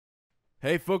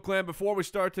Hey, Foot Clan, before we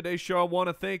start today's show, I want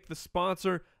to thank the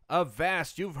sponsor,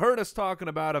 Avast. You've heard us talking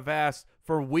about Avast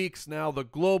for weeks now, the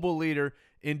global leader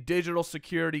in digital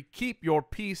security. Keep your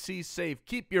PC safe.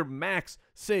 Keep your Macs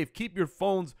safe. Keep your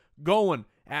phones going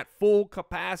at full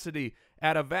capacity.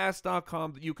 At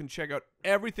Avast.com, you can check out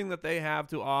everything that they have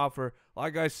to offer.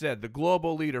 Like I said, the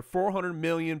global leader, 400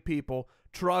 million people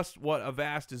trust what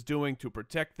Avast is doing to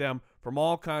protect them from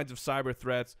all kinds of cyber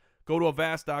threats. Go to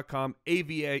Avast.com,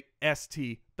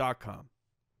 AVAST.com.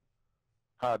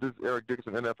 Hi, this is Eric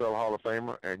Dixon, NFL Hall of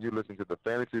Famer, and you're listening to the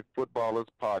Fantasy Footballers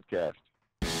Podcast.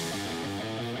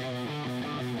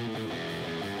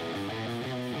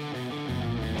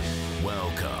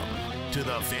 Welcome to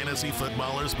the Fantasy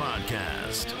Footballers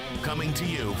Podcast, coming to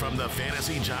you from the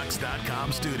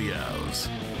FantasyJocks.com studios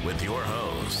with your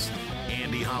hosts,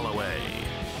 Andy Holloway,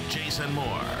 Jason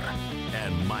Moore,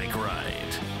 and Mike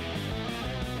Wright.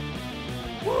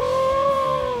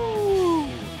 Woo!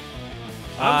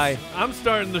 I'm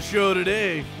starting the show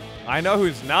today. I know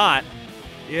who's not.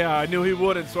 Yeah, I knew he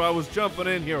wouldn't, so I was jumping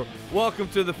in here. Welcome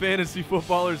to the Fantasy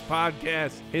Footballers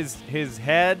Podcast. His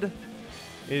head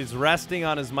is resting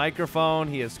on his microphone.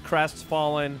 He is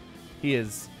crestfallen. He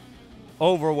is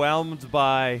overwhelmed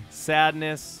by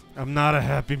sadness. I'm not a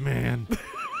happy man.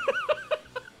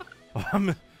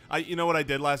 You know what I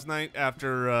did last night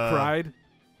after Cried?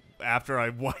 After I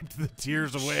wiped the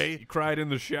tears away? You cried in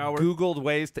the shower? Googled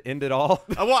ways to end it all.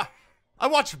 I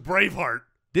watched Braveheart.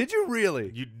 Did you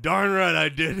really? You darn right I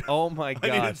did. Oh, my God.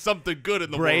 I needed something good in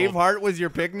the world. Braveheart was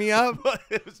your pick-me-up?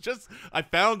 It was just, I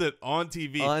found it on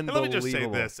TV. And let me just say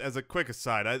Unbelievable. this as a quick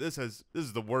aside. This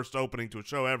is the worst opening to a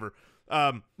show ever.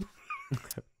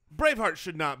 Braveheart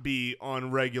should not be on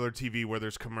regular TV where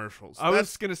there's commercials. I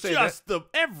was going to say just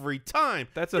every time.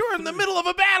 That's You're in the middle of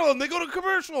a battle and they go to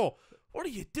commercial. What are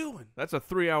you doing? That's a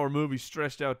 3-hour movie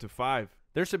stretched out to 5.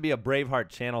 There should be a Braveheart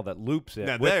channel that loops it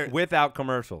Now without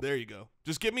commercials. There you go.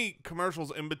 Just give me commercials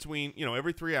in between.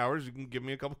 Every 3 hours you can give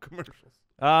me a couple commercials.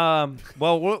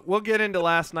 Well, we'll get into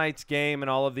last night's game and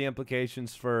all of the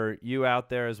implications for you out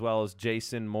there, as well as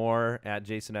Jason Moore at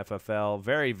JasonFFL.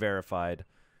 Very verified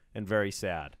and very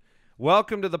sad.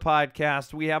 Welcome to the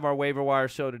podcast. We have our waiver wire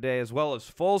show today, as well as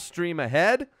full stream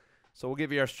ahead. So we'll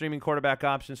give you our streaming quarterback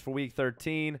options for Week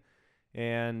 13,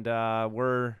 and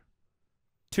we're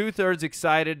 2/3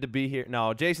 excited to be here.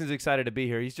 No, Jason's excited to be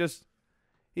here. He's just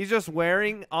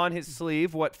wearing on his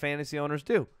sleeve what fantasy owners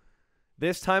do.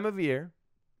 This time of year,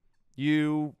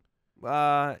 you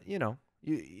have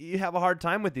a hard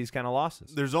time with these kind of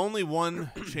losses. There's only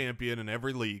one champion in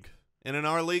every league, and in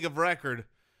our league of record,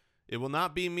 it will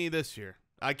not be me this year.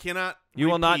 I cannot. You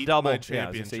will not double. My Yeah, I was gonna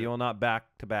championship. say you will not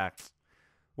back to back.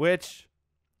 Which,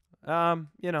 the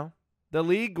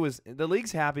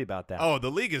league's happy about that. Oh,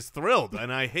 the league is thrilled,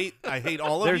 and I hate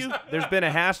all of you. There's been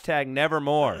a hashtag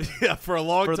nevermore Yeah, for a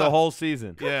long for time. the whole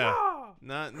season. Yeah,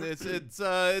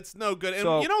 it's no good. And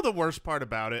So- you know the worst part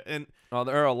about it, and Oh,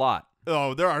 there are a lot.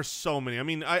 oh, there are so many. I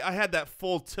mean, I had that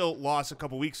full tilt loss a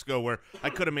couple weeks ago where I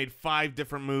could have made 5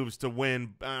 different moves to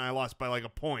win, and I lost by like a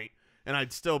point, and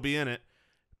I'd still be in it.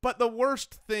 But the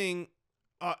worst thing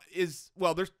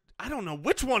I don't know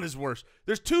which one is worse.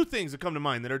 There's 2 things that come to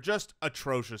mind that are just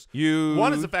atrocious.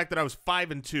 One is the fact that I was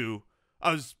 5-2.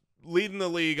 I was leading the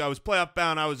league. I was playoff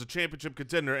bound. I was a championship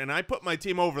contender, and I put my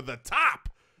team over the top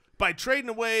by trading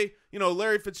away,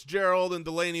 Larry Fitzgerald and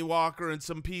Delaney Walker and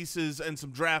some pieces and some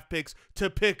draft picks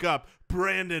to pick up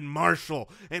Brandon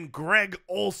Marshall and Greg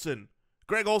Olsen.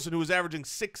 Greg Olsen, who was averaging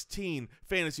 16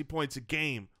 fantasy points a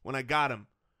game when I got him,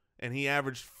 and he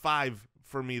averaged 5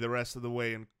 for me the rest of the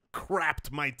way and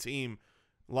crapped my team,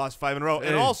 lost 5 in a row.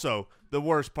 And also, the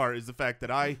worst part is the fact that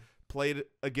I played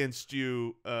against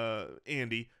you,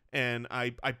 Andy, and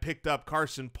I picked up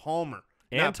Carson Palmer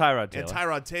And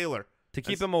Tyrod Taylor. To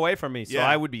keep him away from me, so Yeah.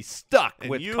 I would be stuck and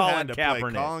with you Colin had to Kaepernick.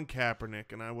 play Colin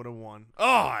Kaepernick, and I would have won. Oh,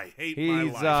 I hate my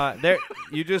life. There.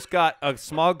 You just got a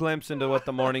small glimpse into what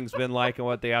the morning's been like and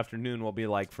what the afternoon will be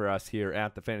like for us here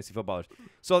at the Fantasy Footballers.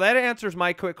 So that answers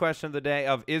my quick question of the day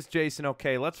of, is Jason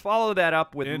okay? Let's follow that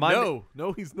up with Monday.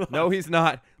 No, he's not. No, he's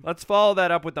not. Let's follow that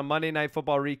up with the Monday Night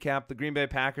Football recap. The Green Bay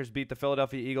Packers beat the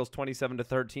Philadelphia Eagles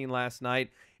 27-13 last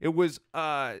night. It was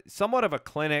somewhat of a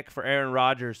clinic for Aaron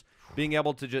Rodgers, being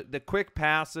able to the quick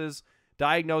passes,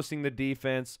 diagnosing the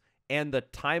defense, and the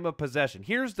time of possession.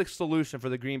 Here's the solution for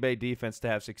the Green Bay defense to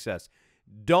have success.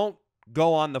 Don't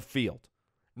go on the field.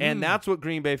 And that's what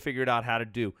Green Bay figured out how to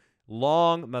do.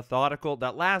 Long, methodical.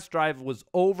 That last drive was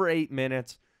over 8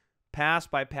 minutes, pass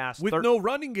by pass. With no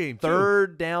running game, too.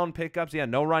 Third down pickups. Yeah,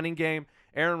 no running game.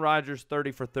 Aaron Rodgers,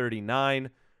 30 for 39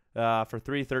 for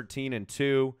 313 and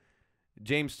 2.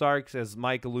 James Starks, as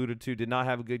Mike alluded to, did not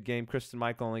have a good game. Kristen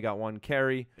Michael only got 1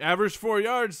 carry. Average 4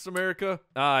 yards, America.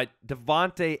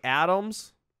 Davante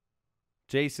Adams,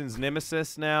 Jason's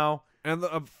nemesis now. And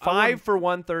 5 for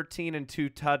 113 and 2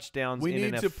 touchdowns in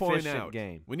an efficient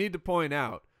game. We need to point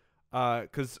out,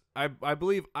 because I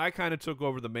believe I kind of took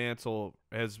over the mantle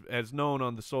as known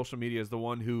on the social media as the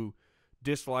one who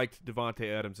disliked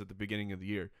Davante Adams at the beginning of the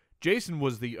year. Jason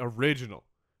was the original.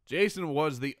 Jason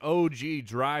was the OG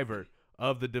driver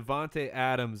of the Davante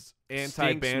Adams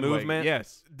anti-bandwagon movement.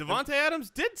 Yes. Davante Adams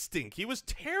did stink. He was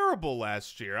terrible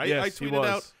last year. I Yes, he tweeted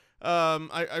was. out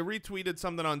I retweeted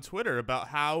something on Twitter about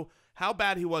how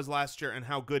bad he was last year and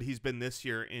how good he's been this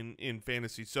year in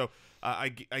fantasy. So I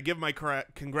give my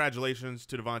congratulations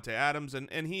to Davante Adams,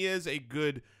 and he is a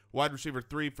good wide receiver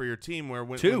 3 for your team. Where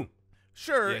when 2.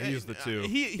 Sure, Yeah, he's the 2.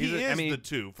 He is the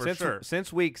 2 for sure.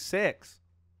 Since week 6,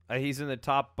 he's in the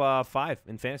top 5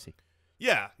 in fantasy.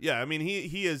 Yeah. I mean,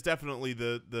 he is definitely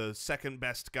the second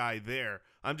best guy there.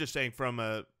 I'm just saying from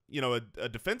a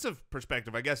defensive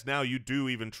perspective, I guess now you do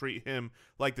even treat him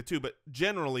like the 2. But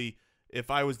generally, if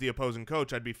I was the opposing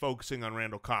coach, I'd be focusing on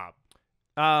Randall Cobb.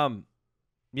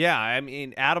 Yeah, I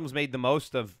mean, Adams made the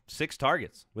most of 6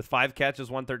 targets with 5 catches,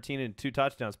 113, and 2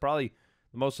 touchdowns. Probably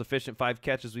the most efficient 5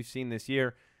 catches we've seen this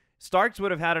year. Starks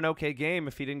would have had an okay game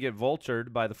if he didn't get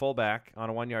vultured by the fullback on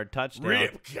a 1-yard touchdown.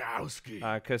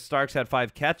 Ripkowski. Because Starks had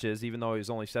 5 catches, even though he was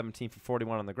only 17 for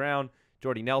 41 on the ground.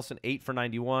 Jordy Nelson, 8 for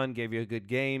 91, gave you a good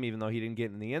game, even though he didn't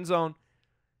get in the end zone.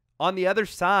 On the other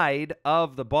side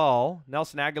of the ball,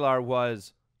 Nelson Aguilar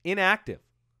was inactive,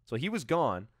 so he was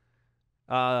gone.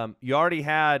 You already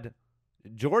had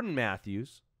Jordan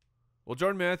Matthews. Well,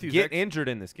 Jordan Matthews get injured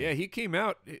in this game. Yeah, he came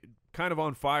out kind of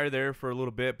on fire there for a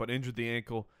little bit, but injured the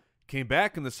ankle. Came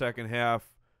back in the second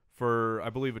half for, I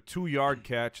believe, a 2-yard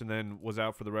catch, and then was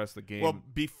out for the rest of the game. Well,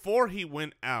 before he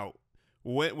went out,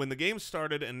 when the game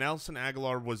started and Nelson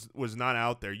Aguilar was not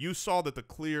out there, you saw that the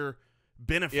clear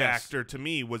benefactor to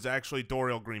me was actually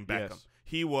Dorial Green-Beckham. Yes.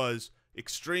 He was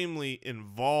extremely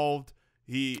involved.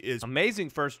 He is amazing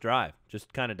first drive.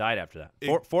 Just kind of died after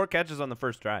that. Four catches on the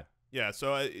first drive. Yeah,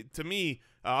 so to me,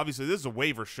 obviously this is a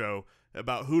waiver show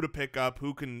about who to pick up,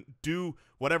 who can do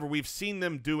whatever we've seen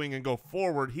them doing and go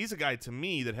forward. He's a guy to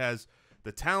me that has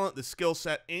the talent, the skill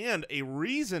set, and a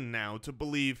reason now to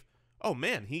believe, oh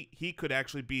man, he could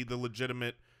actually be the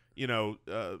legitimate,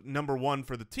 number 1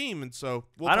 for the team. And so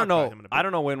we'll talk about him in a bit. I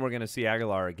don't know when we're going to see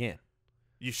Aguilar again.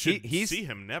 You should see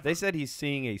him never. They said he's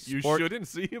seeing a You shouldn't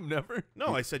see him never?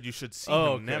 No, I said you should see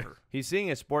him never. He's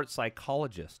seeing a sports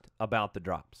psychologist about the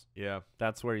drops. Yeah.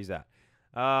 That's where he's at.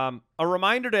 A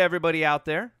reminder to everybody out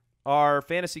there, our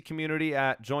fantasy community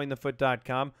at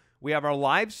jointhefoot.com. We have our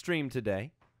live stream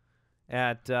today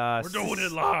at We're doing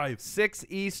it live. 6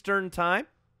 Eastern time.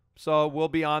 So we'll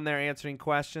be on there answering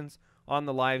questions on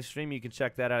the live stream. You can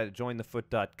check that out at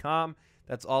jointhefoot.com.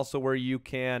 That's also where you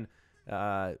can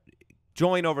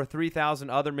join over 3,000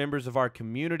 other members of our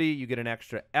community. You get an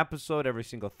extra episode every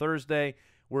single Thursday.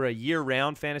 We're a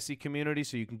year-round fantasy community,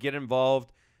 so you can get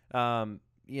involved.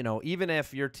 Even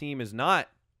if your team is not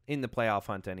in the playoff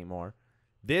hunt anymore,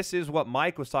 this is what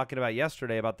Mike was talking about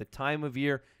yesterday about the time of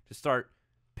year to start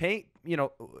paying.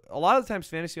 A lot of the times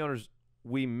fantasy owners,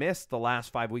 we miss the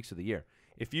last 5 weeks of the year.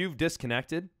 If you've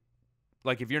disconnected,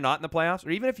 like if you're not in the playoffs,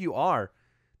 or even if you are,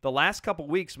 the last couple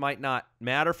weeks might not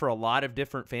matter for a lot of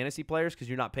different fantasy players because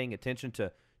you're not paying attention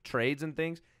to trades and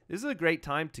things. This is a great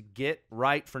time to get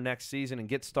right for next season and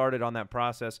get started on that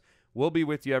process. We'll be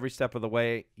with you every step of the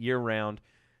way, year-round.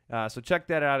 So check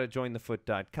that out at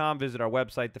jointhefoot.com. Visit our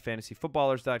website,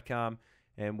 thefantasyfootballers.com,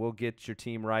 and we'll get your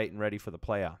team right and ready for the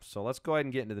playoffs. So let's go ahead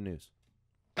and get into the news.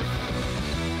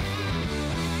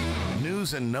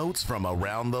 News and notes from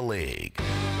around the league.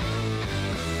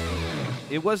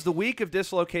 It was the week of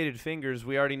dislocated fingers.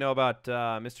 We already know about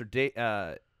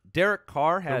Mr. Derek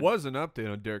Carr. There was an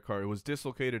update on Derek Carr. It was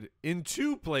dislocated in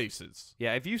 2 places.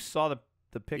 Yeah, if you saw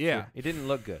the picture, it didn't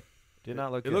look good. Did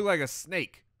not look good. It looked like a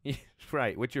snake.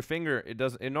 Right. With your finger,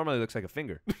 it normally looks like a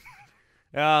finger.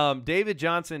 David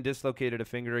Johnson dislocated a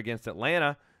finger against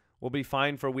Atlanta. Will be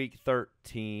fined for week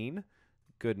 13.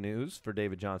 Good news for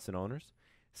David Johnson owners.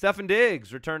 Stefon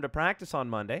Diggs returned to practice on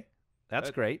Monday.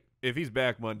 That's great. If he's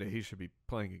back Monday, he should be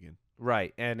playing again.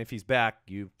 Right, and if he's back,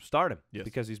 you start him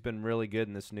because he's been really good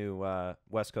in this new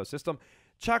West Coast system.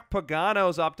 Chuck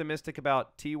Pagano's optimistic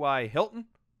about T.Y. Hilton,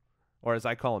 or as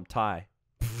I call him, Ty,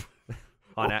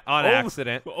 on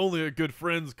accident. Only good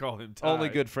friends call him Ty. Only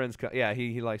good friends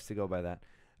he likes to go by that.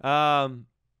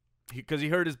 Because he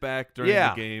hurt his back during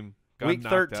the game. Got Week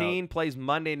 13, out. plays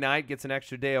Monday night, gets an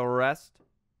extra day of rest.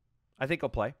 I think he'll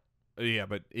play. Yeah,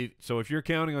 but so if you're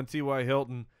counting on T.Y.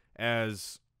 Hilton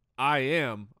as I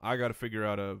am, I got to figure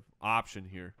out a option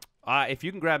here. If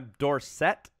you can grab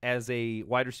Dorsett as a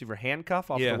wide receiver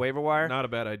handcuff off the waiver wire, not a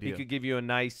bad idea. He could give you a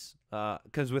nice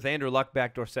because with Andrew Luck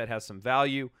back, Dorsett has some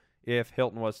value if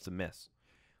Hilton was to miss.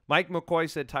 Mike McCoy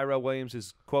said Tyrell Williams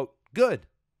is, quote, good.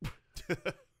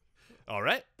 All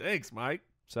right. Thanks, Mike.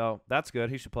 So that's good.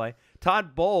 He should play.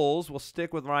 Todd Bowles will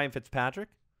stick with Ryan Fitzpatrick.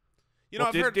 You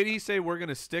know, did he say we're going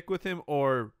to stick with him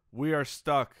or we are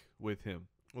stuck with him?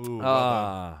 Ooh,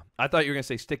 well I thought you were going to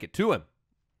say stick it to him.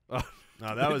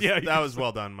 No, that was that was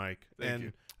well done, Mike. Thank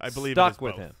you. I believe stuck it is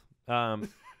with both.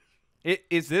 him.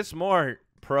 Is this more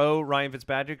pro Ryan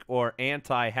Fitzpatrick or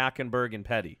anti Hackenberg and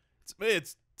Petty?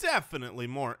 It's definitely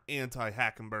more anti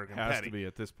Hackenberg and Petty. Has to be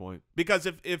at this point. Because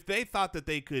if they thought that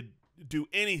they could do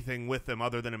anything with them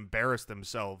other than embarrass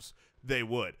themselves, they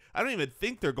would. I don't even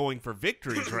think they're going for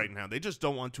victories right now. They just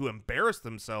don't want to embarrass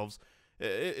themselves.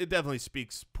 It definitely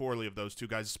speaks poorly of those two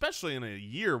guys, especially in a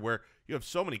year where you have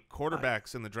so many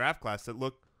quarterbacks in the draft class that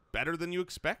look better than you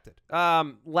expected.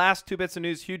 Last two bits of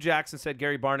news. Hugh Jackson said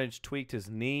Gary Barnidge tweaked his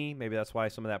knee. Maybe that's why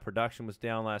some of that production was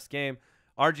down last game.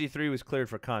 RG3 was cleared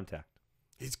for contact.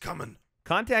 He's coming.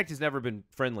 Contact has never been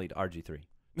friendly to RG3.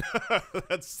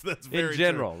 That's very in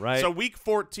general, true. right? So week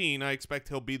 14, I expect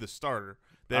he'll be the starter.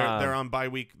 They're on bye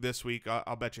week this week.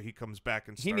 I'll bet you he comes back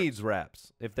and starts. He needs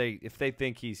reps if they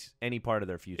think he's any part of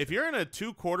their future. If you're in a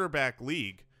 2-quarterback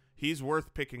league, he's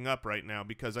worth picking up right now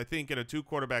because I think in a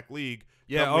 2-quarterback league,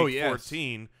 week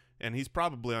 14, and he's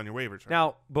probably on your waivers right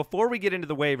now. Before we get into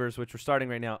the waivers, which we're starting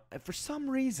right now, for some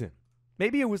reason,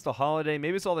 maybe it was the holiday,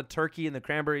 maybe it's all the turkey and the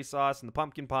cranberry sauce and the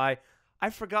pumpkin pie, I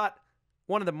forgot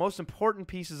one of the most important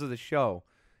pieces of the show,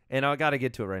 and I got to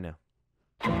get to it right now.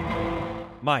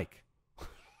 Mike.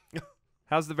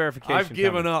 How's the verification? I've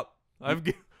given up.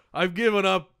 I've given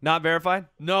up. Not verified?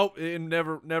 Nope, it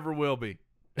never will be.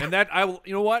 And that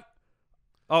you know what?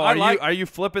 Oh, are you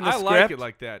flipping the script? I like it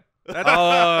like that. Oh,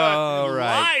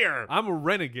 right. Liar. I'm a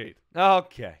renegade.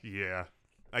 Okay. Yeah.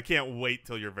 I can't wait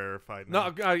till you're verified.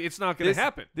 No, it's not going to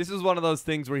happen. This is one of those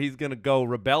things where he's going to go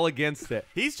rebel against it.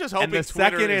 He's just hoping and the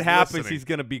Twitter second it is happens, listening. he's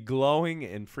going to be glowing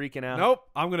and freaking out. Nope.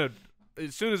 I'm going to,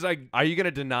 as soon as I. Are you going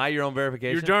to deny your own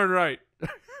verification? You're darn right.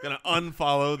 Gonna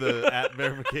unfollow the @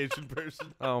 verification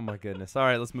person. Oh my goodness. All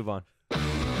right, let's move on.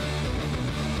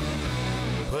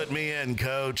 Put me in,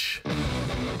 coach.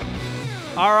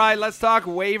 All right, let's talk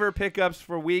waiver pickups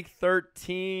for week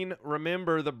 13.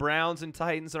 Remember, the Browns and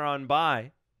Titans are on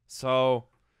bye, so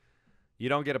you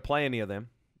don't get to play any of them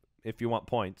if you want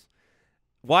points.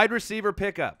 Wide receiver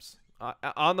pickups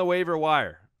on the waiver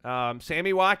wire.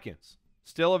 Sammy Watkins,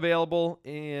 still available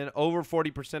in over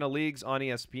 40% of leagues on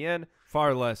ESPN.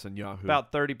 Far less than Yahoo.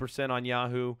 About 30% on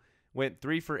Yahoo. Went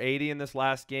 3 for 80 in this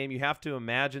last game. You have to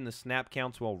imagine the snap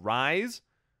counts will rise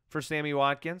for Sammy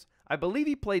Watkins. I believe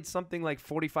he played something like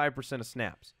 45% of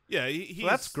snaps. Yeah, so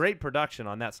that's great production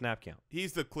on that snap count.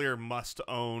 He's the clear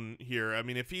must-own here. I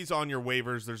mean, if he's on your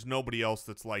waivers, there's nobody else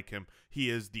that's like him. He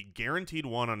is the guaranteed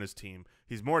one on his team.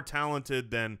 He's more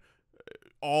talented than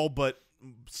all but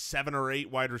 7 or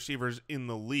 8 wide receivers in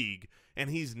the league, and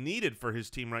he's needed for his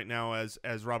team right now as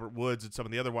Robert Woods and some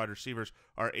of the other wide receivers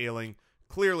are ailing.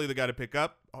 Clearly the guy to pick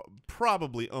up,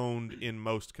 probably owned in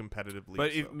most competitive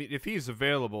leagues. But if he's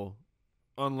available,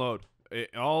 unload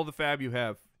all the fab you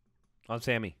have on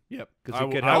Sammy. Yep, because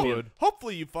he could help you.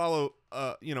 Hopefully you follow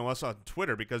us on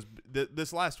Twitter because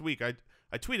this last week I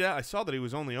tweeted out I saw that he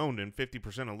was only owned in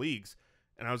 50% of leagues.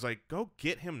 And I was like, go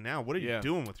get him now. What are you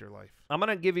doing with your life? I'm going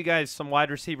to give you guys some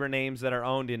wide receiver names that are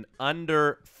owned in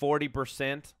under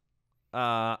 40%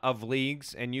 of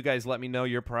leagues, and you guys let me know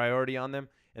your priority on them,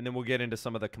 and then we'll get into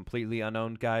some of the completely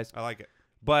unowned guys. I like it.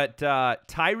 But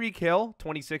Tyreek Hill,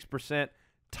 26%.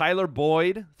 Tyler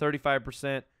Boyd,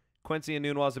 35%. Quincy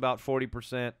Enunwa is about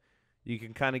 40%. You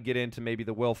can kind of get into maybe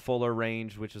the Will Fuller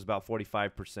range, which is about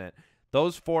 45%.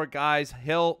 Those 4 guys,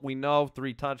 Hill, we know,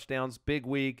 3 touchdowns, big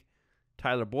week.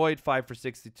 Tyler Boyd, 5 for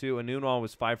 62. Enunwa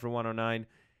was 5 for 109.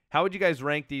 How would you guys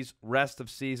rank these rest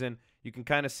of season? You can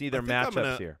kind of see their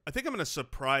matchups here. I think I'm going to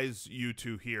surprise you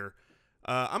two here.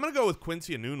 I'm going to go with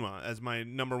Quincy Enunwa as my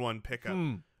number 1 pickup.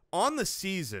 On the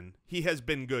season, he has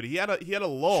been good. He had a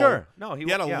lull. Sure. No, he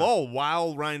had a lull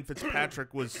while Ryan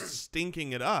Fitzpatrick was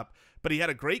stinking it up. But he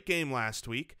had a great game last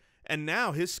week, and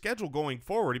now his schedule going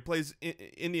forward, he plays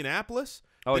Indianapolis.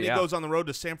 Then he goes on the road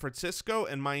to San Francisco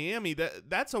and Miami.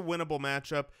 That's a winnable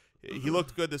matchup. He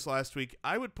looked good this last week.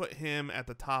 I would put him at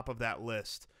the top of that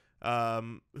list.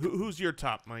 Who's your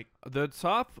top, Mike? The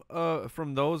top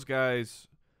from those guys,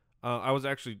 I was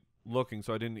actually looking,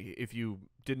 so I don't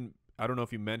know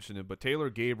if you mentioned it, but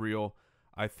Taylor Gabriel,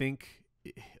 I think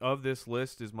of this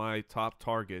list is my top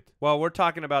target. Well, we're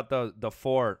talking about the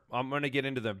 4. I'm going to get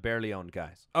into the barely owned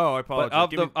guys. Oh, I But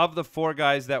apologize. of the 4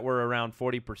 guys that were around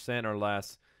 40% or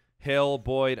less, Hill,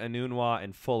 Boyd, Enunwa,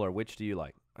 and Fuller, which do you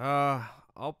like?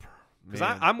 Because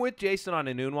I'm with Jason on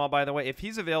Enunwa, by the way. If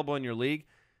he's available in your league,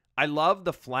 I love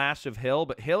the flash of Hill,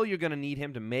 but Hill, you're going to need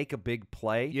him to make a big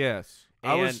play. Yes.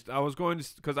 And I was going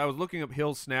to, because I was looking up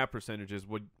Hill's snap percentages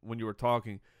when you were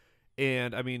talking,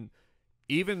 and I mean,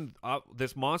 even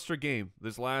this monster game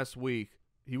this last week,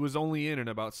 he was only in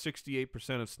about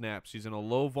 68% of snaps. He's in a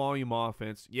low volume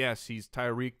offense. Yes, he's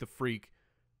Tyreek the Freak,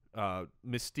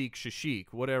 Mystique Shashik,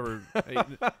 whatever.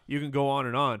 You can go on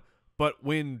and on. But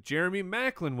when Jeremy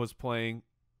Maclin was playing,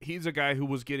 he's a guy who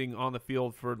was getting on the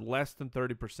field for less than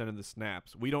 30% of the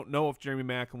snaps. We don't know if Jeremy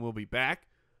Maclin will be back,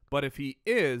 but if he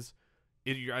is,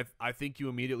 I think you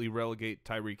immediately relegate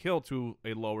Tyreek Hill to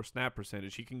a lower snap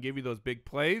percentage. He can give you those big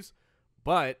plays,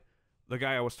 but the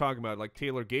guy I was talking about, like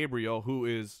Taylor Gabriel, who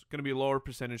is going to be lower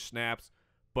percentage snaps,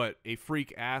 but a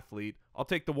freak athlete, I'll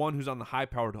take the one who's on the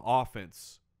high-powered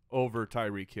offense over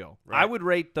Tyreek Hill. Right? I would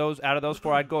rate those, out of those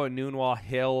 4, I'd go Enunwa,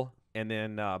 Hill, and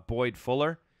then Boyd,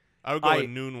 Fuller. I would go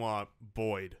Enunwa,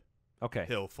 Boyd, okay,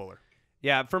 Hill, Fuller.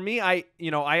 Yeah, for me, I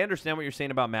understand what you're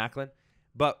saying about Maclin,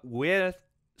 but with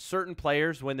certain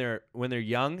players when they're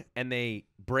young and they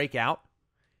break out,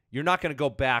 you're not going to go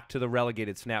back to the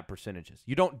relegated snap percentages.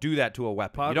 You don't do that to a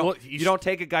weapon. You don't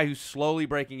take a guy who's slowly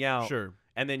breaking out, sure,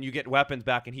 and then you get weapons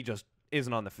back and he just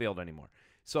isn't on the field anymore.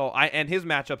 So and his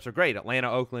matchups are great: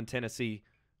 Atlanta, Oakland, Tennessee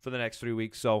for the next 3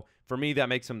 weeks. So for me, that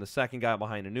makes him the second guy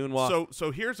behind Enunwa.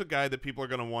 So here's a guy that people are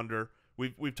going to wonder.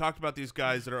 We've talked about these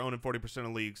guys that are owned in 40%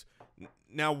 of leagues.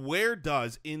 Now, where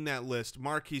does in that list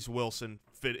Marquess Wilson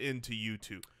fit into you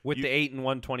two? With the 8 and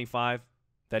 125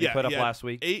 that he put up last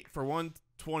week? 8 for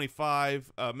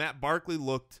 125. Matt Barkley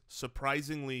looked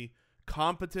surprisingly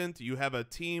competent. You have a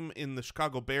team in the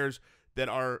Chicago Bears that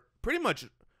are pretty much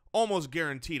almost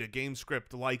guaranteed a game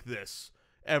script like this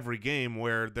every game,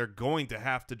 where they're going to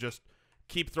have to just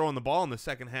keep throwing the ball in the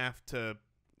second half to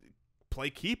play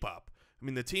keep up. I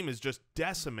mean, the team is just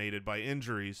decimated by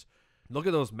injuries. Look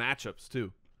at those matchups,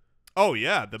 too. Oh,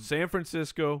 yeah. The San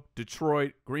Francisco,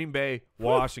 Detroit, Green Bay,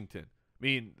 Washington. I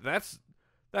mean, that's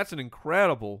an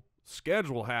incredible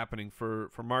schedule happening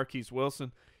for Marquess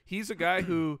Wilson. He's a guy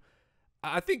who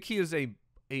I think he is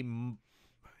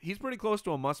he's pretty close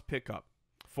to a must pick up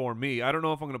for me. I don't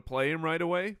know if I'm going to play him right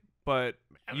away, but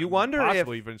you wonder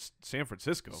possibly if even San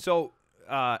Francisco. So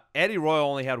Eddie Royal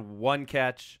only had 1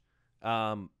 catch.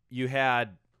 You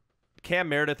had Cam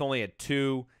Meredith only had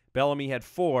 2. Bellamy had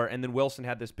 4, and then Wilson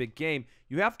had this big game.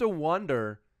 You have to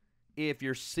wonder if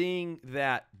you're seeing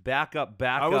that backup.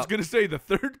 I was going to say the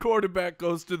third quarterback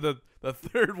goes to the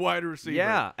third wide receiver.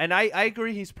 Yeah, and I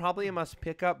agree he's probably a must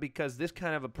pick up because this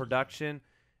kind of a production,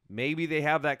 maybe they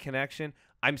have that connection.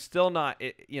 I'm still not,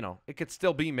 it could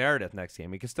still be Meredith next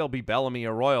game. It could still be Bellamy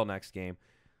or Royal next game.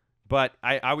 But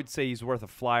I would say he's worth a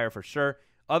flyer for sure.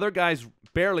 Other guys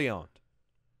barely owned.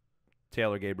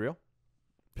 Taylor Gabriel.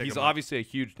 He's obviously a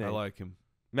huge name. I like him.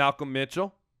 Malcolm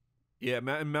Mitchell. Yeah,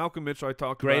 Malcolm Mitchell, I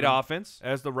talked about. Great him offense.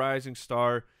 As the rising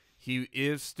star. He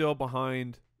is still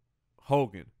behind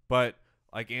Hogan. But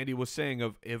like Andy was saying,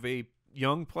 if a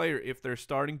young player, if they're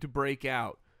starting to break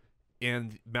out,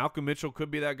 and Malcolm Mitchell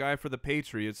could be that guy for the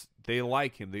Patriots, they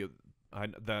like him.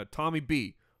 The Tommy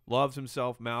B loves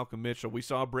himself Malcolm Mitchell. We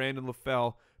saw Brandon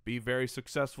LaFell be very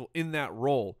successful in that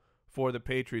role for the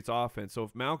Patriots offense. So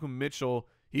if Malcolm Mitchell,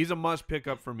 he's a must pick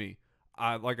up for me.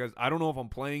 I don't know if I'm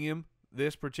playing him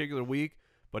this particular week,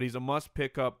 but he's a must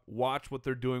pick up. Watch what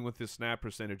they're doing with his snap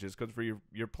percentages, because for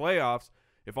your playoffs,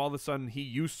 if all of a sudden he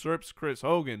usurps Chris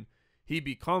Hogan, he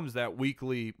becomes that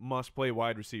weekly must play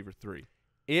wide receiver 3.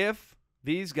 If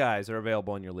these guys are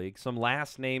available in your league, some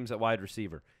last names at wide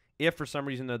receiver, if for some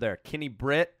reason they're there, Kenny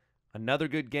Britt, another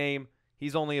good game.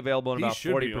 He's only available in about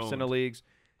 40% of leagues.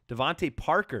 DeVante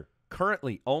Parker,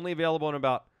 currently only available in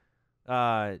about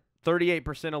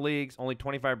 38% of leagues, only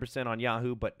 25% on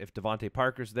Yahoo. But if DeVante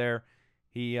Parker's there,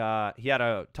 he had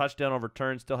a touchdown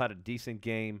overturned, still had a decent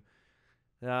game.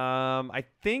 I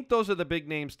think those are the big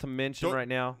names to mention right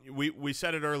now. We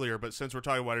said it earlier, but since we're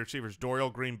talking wide receivers,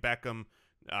 Dorial, Green, Beckham,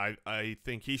 I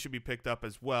think he should be picked up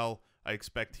as well. I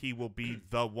expect he will be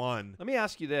the one. Let me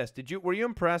ask you this: were you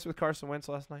impressed with Carson Wentz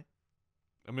last night?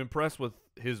 I'm impressed with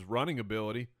his running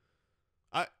ability.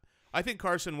 I think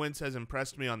Carson Wentz has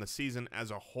impressed me on the season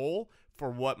as a whole for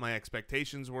what my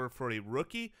expectations were for a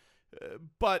rookie,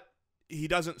 but he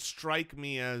doesn't strike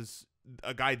me as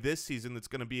a guy this season that's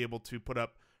going to be able to put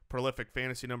up prolific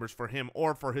fantasy numbers for him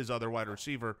or for his other wide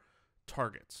receiver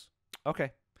targets.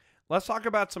 Okay. let's talk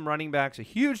about some running backs. A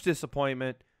huge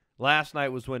disappointment last night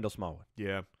was Wendell Smallwood.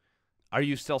 Yeah. Are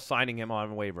you still signing him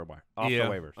on waiver bar? Off the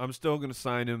waivers? I'm still going to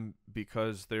sign him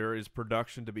because there is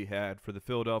production to be had for the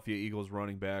Philadelphia Eagles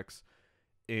running backs,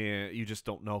 and you just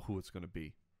don't know who it's going to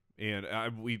be. And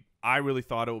I really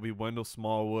thought it would be Wendell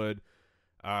Smallwood.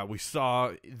 We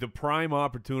saw the prime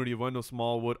opportunity of Wendell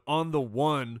Smallwood on the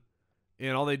one,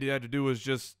 and all they had to do was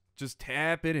just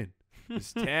tap it in.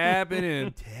 Just tap it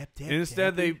in. Tap, and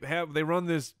instead they run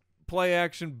this play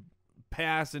action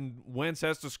pass, and Wentz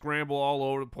has to scramble all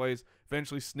over the place.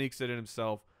 Eventually sneaks it in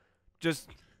himself. Just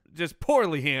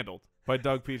poorly handled by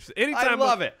Doug Peterson. I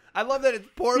love it. I love that it's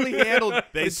poorly handled.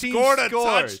 They The team scored a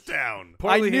scores. touchdown.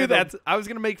 I knew handled. that. I was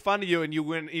going to make fun of you, and you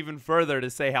went even further to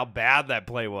say how bad that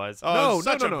play was. Oh, No.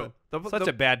 such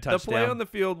a bad touchdown. The play on the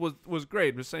field was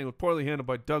great. I'm just saying it was poorly handled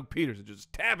by Doug Peterson.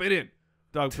 Just tap it in,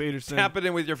 Doug Peterson. Tap it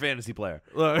in with your fantasy player.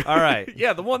 Look, All right.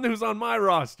 Yeah, the one who's on my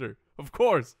roster, of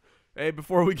course. Hey,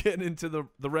 before we get into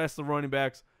the rest of the running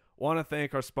backs, want to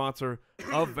thank our sponsor,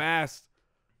 Avast.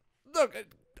 Look,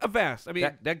 Avast. I mean,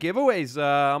 That giveaway's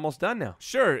almost done now.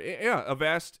 sure, yeah.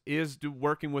 Avast is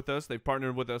working with us. They've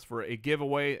partnered with us for a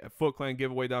giveaway at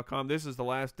FootClanGiveaway.com. This is the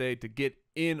last day to get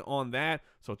in on that,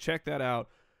 so check that out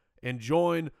and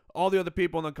join all the other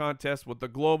people in the contest with the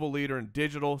global leader in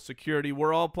digital security.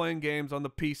 We're all playing games on the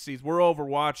PCs. We're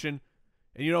overwatching,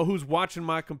 and you know who's watching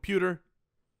my computer?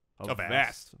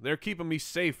 Avast. They're keeping me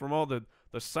safe from all the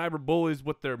cyber bullies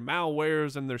with their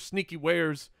malwares and their sneaky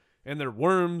wares and their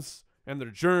worms and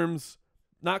their germs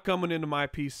not coming into my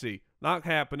PC. Not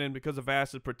happening because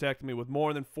Avast is protecting me with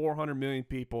more than 400 million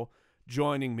people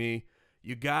joining me.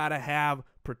 You got to have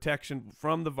protection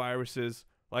from the viruses.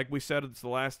 Like we said, it's the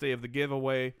last day of the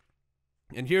giveaway.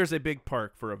 And here's a big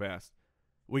perk for Avast.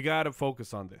 We got to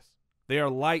focus on this. They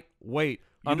are lightweight.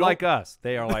 Unlike us,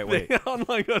 they are lightweight.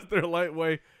 Unlike us, they're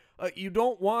lightweight. You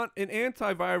don't want an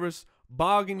antivirus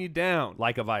bogging you down.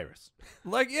 Like a virus.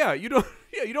 You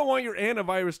don't want your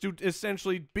antivirus to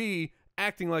essentially be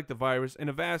acting like the virus, and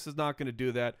Avast is not going to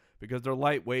do that because they're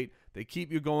lightweight. They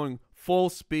keep you going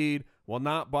full speed while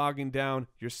not bogging down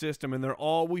your system, and they're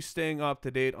always staying up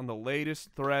to date on the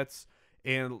latest threats.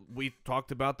 And we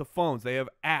talked about the phones. They have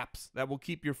apps that will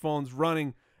keep your phones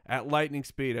running at lightning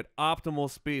speed, at optimal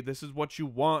speed. This is what you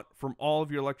want from all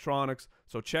of your electronics.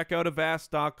 So check out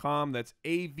Avast.com. That's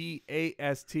Avast.com.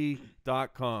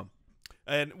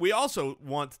 And we also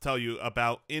want to tell you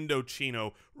about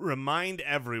Indochino. Remind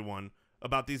everyone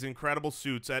about these incredible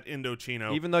suits at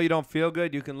Indochino. Even though you don't feel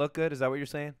good, you can look good. Is that what you're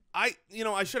saying? I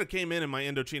should have came in my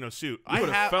Indochino suit. You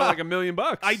would have felt like $1 million.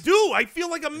 I do. I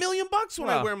feel like $1 million when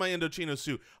I Wow. wear my Indochino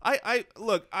suit. I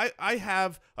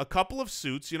have a couple of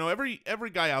suits. You know, every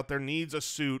guy out there needs a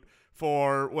suit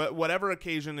for whatever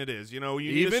occasion it is. You know,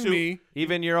 you need a Even suit. me.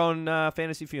 Even your own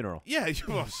fantasy funeral. Yeah.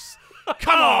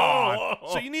 Come on.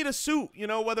 So you need a suit, you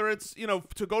know, whether it's, you know,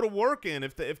 to go to work in,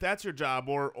 if that's your job,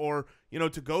 or you know,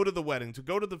 to go to the wedding, to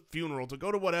go to the funeral, to go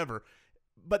to whatever.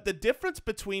 But the difference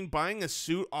between buying a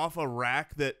suit off a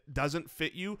rack that doesn't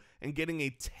fit you and getting a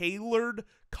tailored,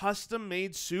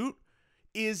 custom-made suit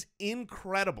is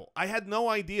incredible. I had no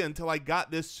idea until I got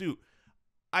this suit.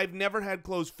 I've never had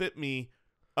clothes fit me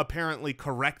apparently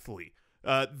correctly.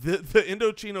 The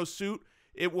Indochino suit,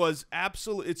 it was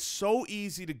absolute. It's so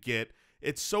easy to get.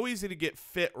 It's so easy to get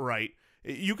fit right.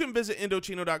 You can visit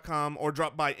Indochino.com or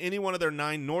drop by any one of their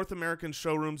 9 North American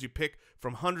showrooms. You pick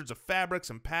from hundreds of fabrics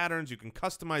and patterns. You can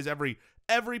customize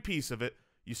every piece of it.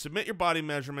 You submit your body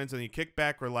measurements, and you kick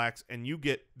back, relax, and you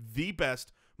get the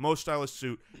best, most stylish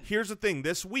suit. Here's the thing.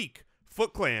 This week,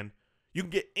 Foot Clan, you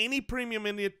can get any premium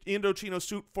Indochino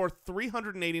suit for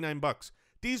 $389.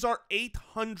 These are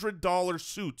 $800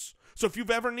 suits. So if you've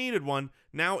ever needed one,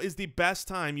 now is the best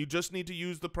time. You just need to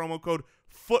use the promo code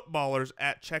FOOTBALLERS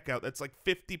at checkout. That's like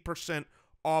 50%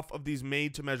 off of these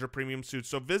made-to-measure premium suits.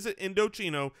 So visit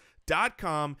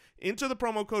Indochino.com, enter the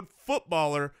promo code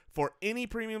FOOTBALLER for any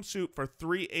premium suit for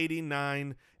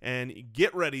 $389, and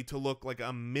get ready to look like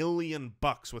 $1 million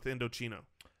with Indochino.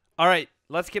 All right,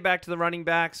 let's get back to the running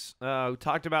backs. We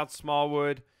talked about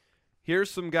Smallwood.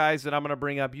 Here's some guys that I'm going to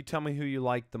bring up. You tell me who you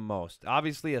like the most.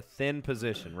 Obviously a thin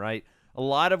position, right? A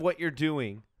lot of what you're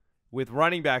doing with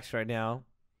running backs right now,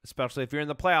 especially if you're in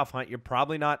the playoff hunt, you're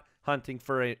probably not hunting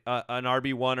for an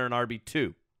RB1 or an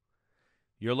RB2.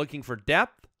 You're looking for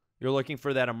depth. You're looking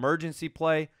for that emergency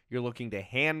play. You're looking to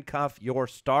handcuff your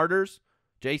starters.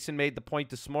 Jason made the point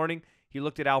this morning. He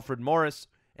looked at Alfred Morris,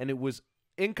 and it was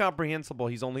incomprehensible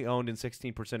he's only owned in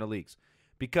 16% of leagues.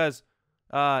 Because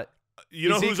you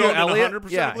know who's Ezekiel owned in Elliott? 100%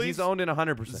 of Yeah, leagues? he's owned in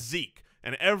 100%. Zeke.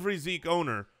 And every Zeke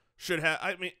owner should have.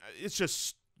 I mean, it's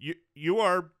just you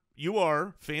are you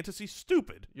are fantasy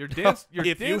stupid. You're if dancing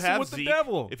you have with Zeke, the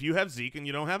devil. If you have Zeke and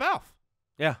you don't have Alf.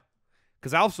 Yeah,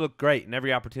 because Alf's looked great in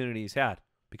every opportunity he's had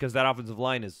because that offensive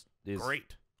line is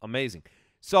Great. amazing.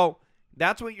 So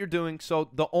that's what you're doing. So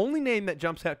the only name that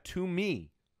jumps out to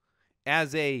me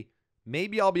as a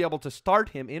maybe I'll be able to start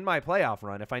him in my playoff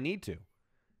run if I need to,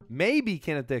 maybe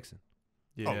Kenneth Dixon.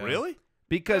 Yeah. Oh, really?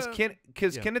 Because yeah.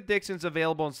 Kenneth Dixon's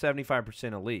available in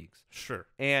 75% of leagues. Sure.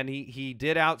 And he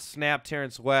did out-snap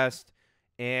Terrence West,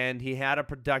 and he had a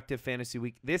productive fantasy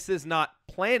week. This is not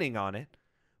planning on it,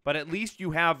 but at least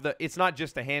you have it's not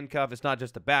just a handcuff. It's not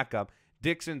just a backup.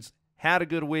 Dixon's had a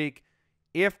good week.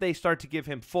 If they start to give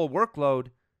him full workload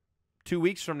 2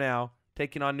 weeks from now,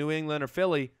 taking on New England or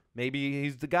Philly, maybe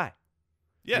he's the guy.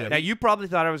 Yeah. Now, you probably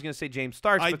thought I was going to say James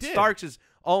Starks, I but did. Starks is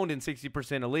owned in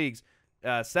 60% of leagues,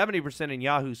 70% in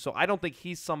Yahoo, so I don't think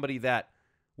he's somebody that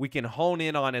we can hone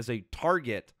in on as a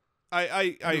target.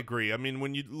 I agree. I mean,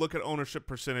 when you look at ownership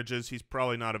percentages, he's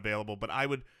probably not available, but I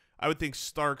would think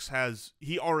Starks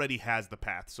already has the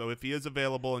path. So if he is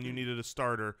available and you needed a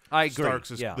starter, I agree. Starks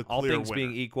is the all clear things winner.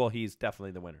 being equal, he's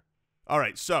definitely the winner. All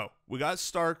right, so we got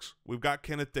Starks, we've got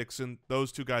Kenneth Dixon.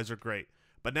 Those two guys are great.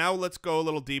 But now let's go a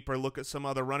little deeper, look at some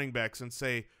other running backs and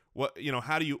say,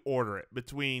 how do you order it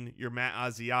between your Matt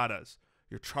Asiatas,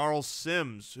 your Charles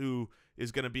Sims, who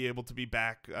is going to be able to be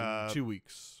back In 2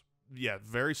 weeks. Yeah,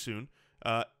 very soon.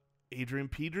 Adrian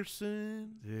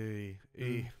Peterson.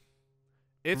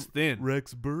 It's thin.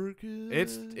 Rex Burkhead.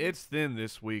 It's thin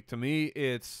this week. To me,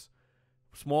 it's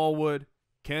Smallwood,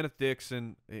 Kenneth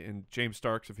Dixon, and James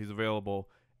Starks if he's available,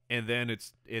 and then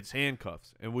it's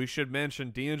handcuffs. And we should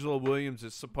mention D'Angelo Williams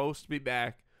is supposed to be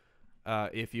back.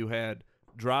 If you had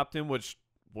dropped him, which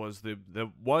was the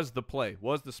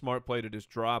smart play to just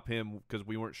drop him because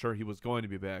we weren't sure he was going to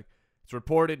be back. It's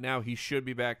reported now he should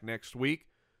be back next week.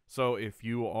 So if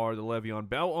you are the Le'Veon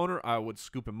Bell owner, I would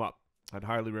scoop him up. I'd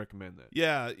highly recommend that.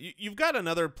 Yeah, you've got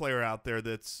another player out there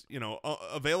that's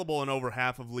available in over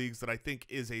half of leagues that I think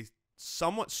is a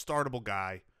somewhat startable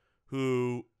guy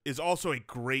who is also a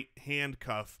great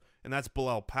handcuff, and that's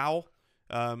Bilal Powell.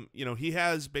 He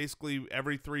has basically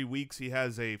every 3 weeks he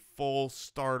has a full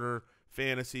starter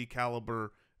fantasy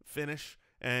caliber finish,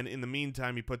 and in the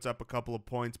meantime he puts up a couple of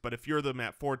points. But if you're the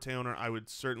Matt Forte owner, I would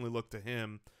certainly look to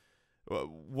him.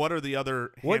 What are the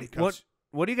other handcuffs?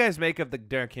 What do you guys make of the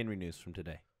Derrick Henry news from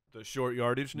today? The short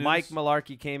yardage news? Mike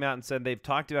Malarkey came out and said they've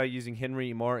talked about using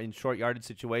Henry more in short yardage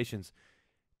situations.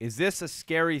 Is this a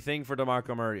scary thing for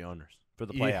DeMarco Murray owners for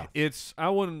the playoff?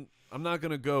 I'm not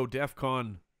going to go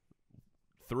DEFCON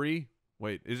 3.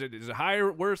 Wait, is it higher,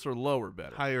 worse, or lower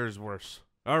better? Higher is worse.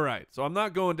 All right, so I'm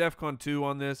not going DEFCON 2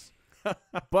 on this,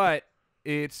 but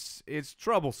it's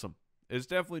troublesome. It's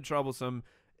definitely troublesome,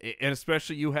 and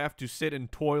especially you have to sit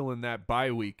and toil in that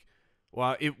bye week.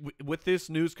 Well, with this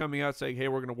news coming out saying, hey,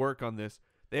 we're going to work on this,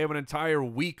 they have an entire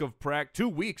week of 2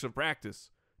 weeks of practice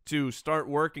to start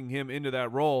working him into that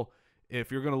role.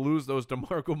 If you're going to lose those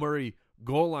DeMarco Murray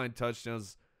goal line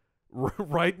touchdowns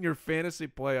right in your fantasy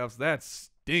playoffs, that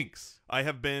stinks. I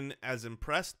have been as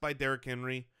impressed by Derrick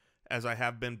Henry as I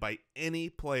have been by any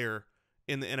player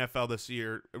in the NFL this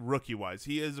year, rookie-wise.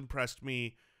 He has impressed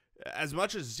me as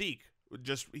much as Zeke.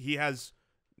 He has,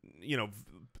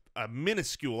 a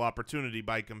minuscule opportunity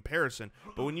by comparison.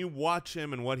 But when you watch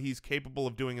him and what he's capable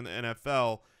of doing in the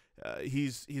NFL,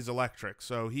 he's electric.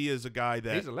 So he is a guy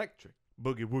that He's electric.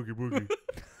 boogie.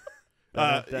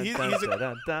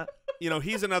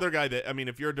 He's another guy that,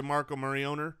 if you're a DeMarco Murray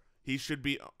owner, he should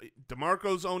be.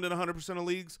 DeMarco's owned in 100% of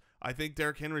leagues. I think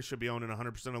Derrick Henry should be owned in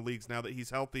 100% of leagues now that he's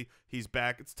healthy. He's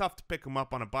back. It's tough to pick him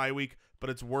up on a bye week, but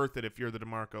it's worth it if you're the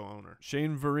DeMarco owner.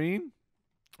 Shane Vereen?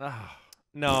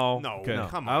 No. Okay. No,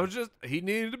 come on. He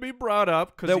needed to be brought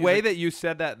up. The way that you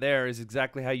said that there is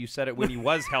exactly how you said it when he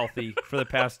was healthy for the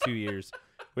past 2 years,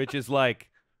 which is like,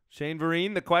 Shane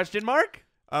Vereen, the question mark?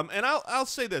 And I'll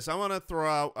say this. I want to throw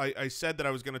out, I said that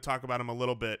I was going to talk about him a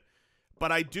little bit,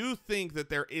 but I do think that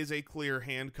there is a clear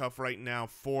handcuff right now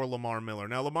for Lamar Miller.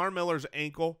 Now, Lamar Miller's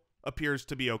ankle appears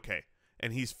to be okay,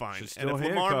 and he's fine. And if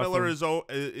Lamar Miller is on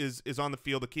the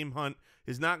field, Akeem Hunt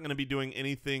is not going to be doing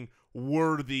anything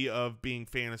worthy of being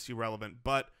fantasy relevant.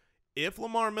 But if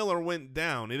Lamar Miller went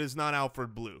down, it is not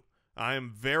Alfred Blue. I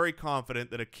am very confident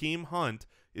that Akeem Hunt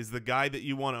is the guy that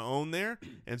you want to own there.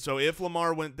 And so if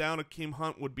Lamar went down, Akeem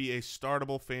Hunt would be a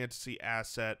startable fantasy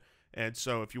asset. And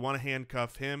so if you want to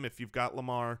handcuff him, if you've got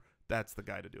Lamar, that's the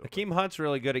guy to do it. Akeem Hunt's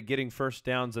really good at getting first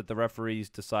downs that the referees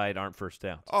decide aren't first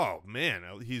downs. Oh, man,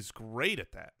 he's great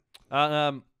at that.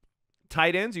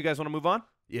 Tight ends, you guys want to move on?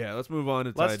 Yeah, let's move on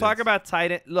to tight ends. Let's talk about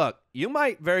tight end. Look, you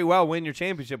might very well win your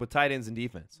championship with tight ends and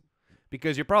defense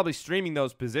because you're probably streaming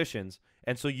those positions.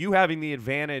 And so you having the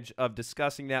advantage of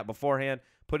discussing that beforehand,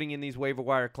 putting in these waiver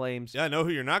wire claims. Yeah, I know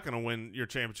who you're not going to win your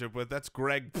championship with. That's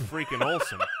Greg freaking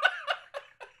Olson.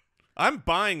 I'm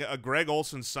buying a Greg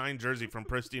Olson signed jersey from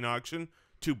Pristine Auction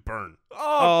to burn.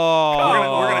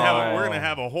 Oh, We're gonna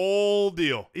have a whole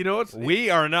deal. You know what's we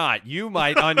are not. You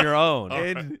might on your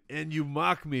own. and you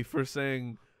mock me for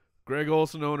saying Greg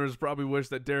Olson owners probably wish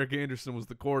that Derek Anderson was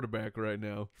the quarterback right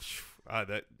now.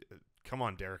 Come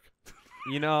on, Derek.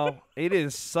 You know, it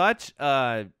is such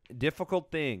a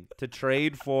difficult thing to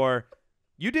trade for.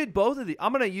 You did both of these.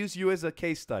 I'm going to use you as a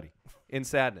case study in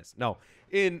sadness. No,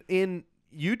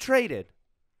 you traded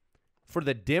for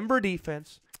the Denver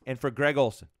defense and for Greg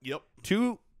Olson. Yep.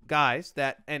 Two guys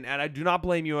that, and I do not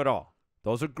blame you at all.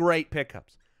 Those are great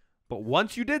pickups. But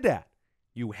once you did that,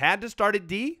 you had to start at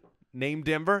D, named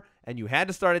Denver, and you had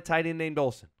to start at tight end named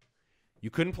Olson. You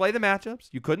couldn't play the matchups.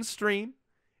 You couldn't stream.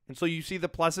 And so you see the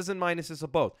pluses and minuses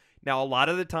of both. Now, a lot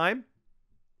of the time,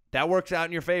 that works out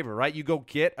in your favor, right? You go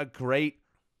get a great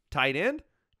tight end,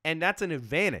 and that's an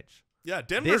advantage. Yeah,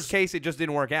 This case, it just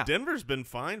didn't work out. Denver's been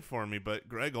fine for me, but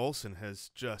Greg Olson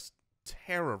has just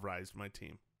terrorized my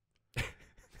team.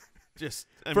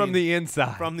 From the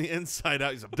inside. From the inside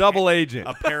out. He's a double agent.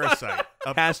 A parasite.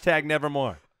 Hashtag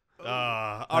nevermore.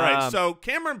 All right, so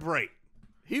Cameron Brate.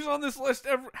 He's on this list.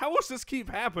 How does this keep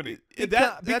happening?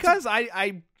 Because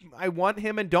I want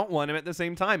him and don't want him at the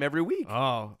same time every week.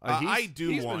 Oh, I do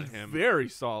he's want been him. Very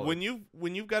solid.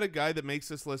 When you've got a guy that makes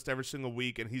this list every single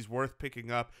week and he's worth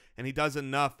picking up and he does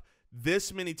enough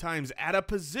this many times at a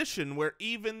position where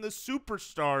even the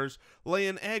superstars lay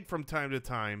an egg from time to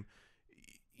time.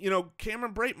 You know,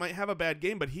 Cameron Brate might have a bad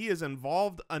game, but he is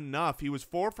involved enough. He was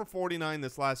 4 for 49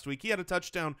 this last week. He had a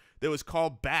touchdown that was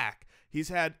called back. He's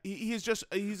a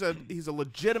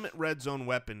legitimate red zone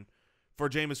weapon for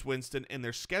Jameis Winston, and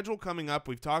their schedule coming up.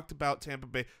 We've talked about Tampa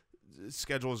Bay.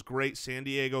 Schedule is great. San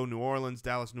Diego, New Orleans,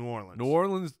 Dallas, New Orleans. New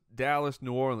Orleans, Dallas,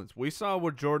 New Orleans. We saw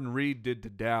what Jordan Reed did to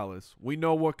Dallas. We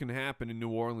know what can happen in New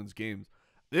Orleans games.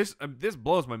 This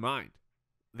blows my mind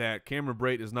that Cameron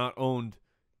Brate is not owned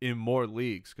in more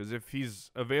leagues, because if he's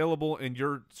available and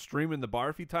you're streaming the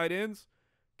Barfy tight ends,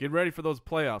 get ready for those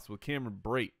playoffs with Cameron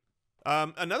Brate.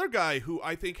 Another guy who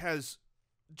I think has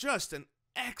just an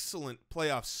excellent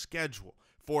playoff schedule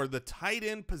for the tight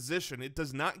end position. It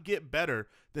does not get better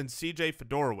than C.J.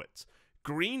 Fedorowicz.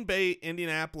 Green Bay,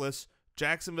 Indianapolis,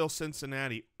 Jacksonville,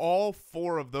 Cincinnati, all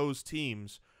four of those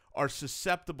teams are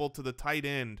susceptible to the tight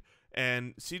end,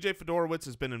 and C.J. Fedorowicz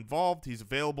has been involved. He's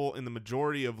available in the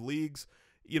majority of leagues.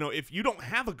 You know, if you don't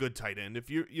have a good tight end, if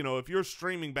you're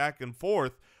streaming back and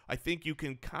forth, I think you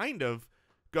can kind of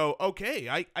go, okay,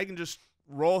 I can just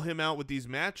roll him out with these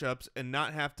matchups and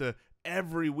not have to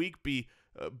every week be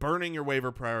burning your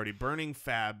waiver priority, burning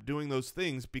fab, doing those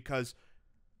things, because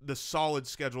the solid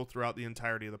schedule throughout the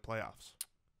entirety of the playoffs.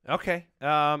 Okay.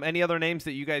 Any other names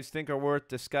that you guys think are worth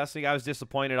discussing? I was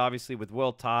disappointed, obviously, with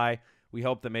Will Tye. We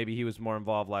hope that maybe he was more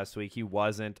involved last week. He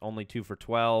wasn't. Only 2 for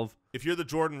 12. If you're the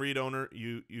Jordan Reed owner,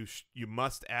 you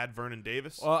must add Vernon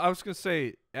Davis. Well, I was going to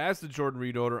say, as the Jordan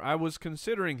Reed owner, I was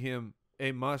considering him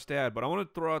a must-add, but I want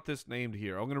to throw out this name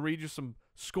here. I'm going to read you some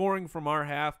scoring from our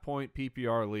half-point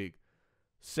PPR league.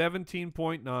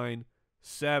 17.9,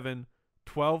 7,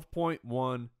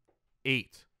 12.1,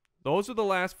 8. Those are the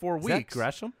last 4 weeks. Is that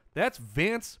Gresham? That's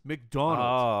Vance McDonald.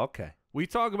 Oh, okay. We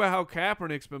talk about how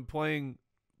Kaepernick's been playing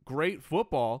great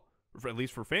football, at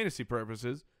least for fantasy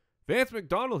purposes. Vance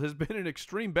McDonald has been an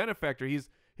extreme benefactor. His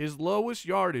lowest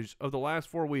yardage of the last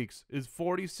 4 weeks is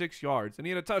 46 yards, and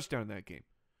he had a touchdown in that game.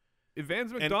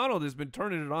 Vance McDonald has been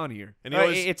turning it on here. And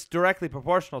it's directly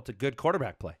proportional to good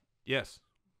quarterback play. Yes.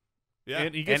 Yeah.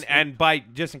 And by,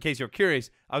 just in case you're curious,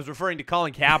 I was referring to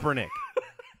Colin Kaepernick.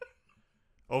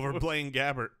 Over Blaine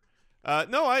Gabbert.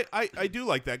 No, I do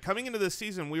like that. Coming into this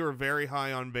season, we were very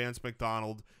high on Vance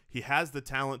McDonald. He has the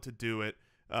talent to do it.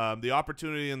 The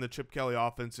opportunity in the Chip Kelly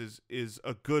offense is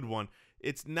a good one.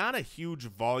 It's not a huge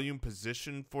volume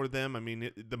position for them. I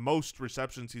mean, the most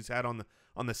receptions he's had on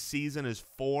the season is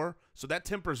 4, so that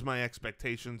tempers my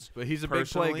expectations. But he's a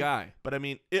personally. big play guy. But I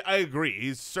mean, I agree.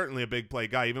 He's certainly a big play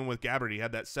guy. Even with Gabbert, he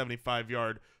had that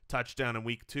 75-yard touchdown in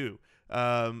week 2.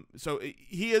 So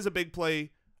he is a big play,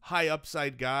 high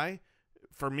upside guy.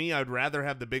 For me, I'd rather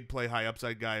have the big play, high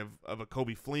upside guy of a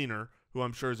Kobe Fleener, who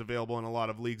I'm sure is available in a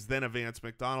lot of leagues, than a Vance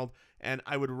McDonald. And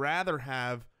I would rather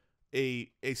have a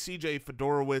C.J.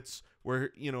 Fedorowicz where,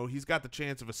 you know, he's got the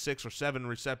chance of a 6 or 7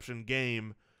 reception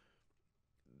game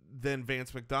than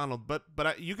Vance McDonald.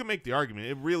 But you can make the argument.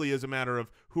 It really is a matter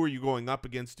of who are you going up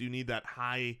against. Do you need that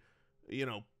high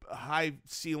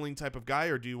ceiling type of guy,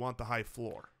 or do you want the high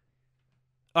floor?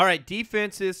 All right,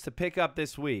 defenses to pick up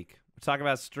this week. We're talking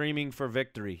about streaming for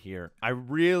victory here. I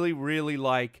really, really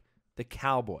like the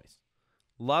Cowboys.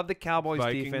 Love the Cowboys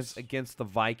Vikings. defense against the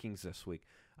Vikings this week.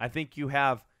 I think you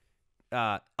have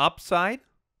upside,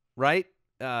 right?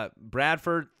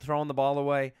 Bradford throwing the ball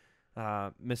away,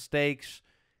 mistakes.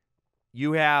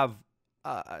 You have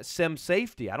some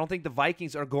safety. I don't think the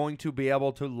Vikings are going to be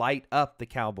able to light up the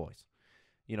Cowboys.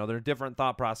 You know, there are different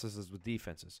thought processes with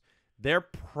defenses. They're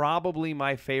probably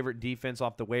my favorite defense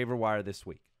off the waiver wire this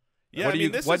week. Yeah,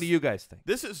 What do you guys think?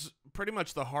 This is pretty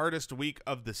much the hardest week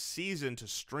of the season to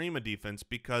stream a defense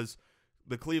because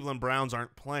the Cleveland Browns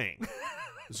aren't playing.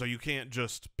 So you can't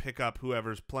just pick up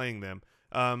whoever's playing them.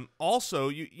 Also,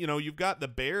 you've got the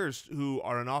Bears, who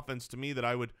are an offense to me that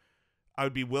I would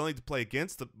be willing to play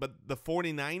against. But the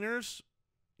 49ers,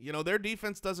 their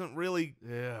defense doesn't really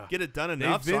get it done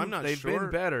enough. So I'm not sure. They've been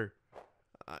better.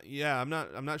 I'm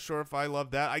not sure if I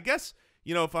love that. I guess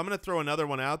if I'm going to throw another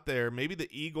one out there, maybe the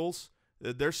Eagles.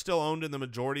 They're still owned in the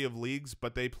majority of leagues,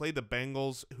 but they play the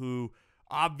Bengals, who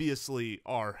obviously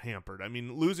are hampered. I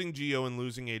mean, losing Gio and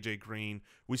losing A.J. Green,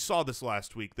 we saw this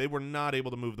last week. They were not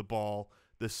able to move the ball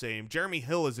the same. Jeremy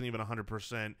Hill isn't even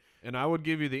 100%. And I would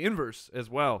give you the inverse as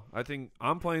well. I think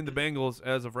I'm playing the Bengals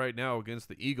as of right now against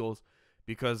the Eagles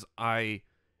because I'm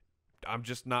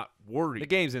just not worried. The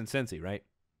game's in Cincy, right?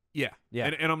 Yeah.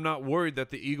 And I'm not worried that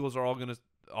the Eagles are all going to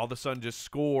all of a sudden just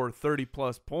score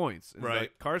 30-plus points. And right.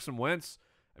 Like Carson Wentz,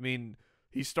 I mean,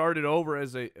 he started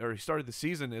the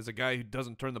season as a guy who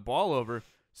doesn't turn the ball over.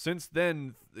 Since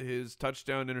then, his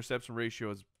touchdown-interception ratio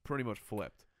has pretty much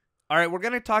flipped. All right, we're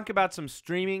going to talk about some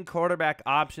streaming quarterback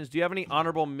options. Do you have any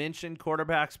honorable mention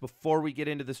quarterbacks before we get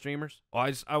into the streamers?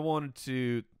 I wanted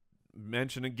to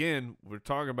mention again, we're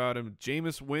talking about him,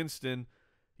 Jameis Winston.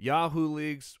 Yahoo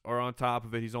leagues are on top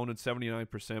of it. He's owned in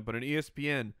 79%. But in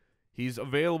ESPN, he's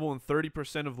available in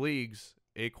 30% of leagues,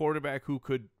 a quarterback who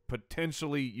could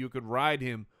potentially, you could ride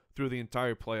him through the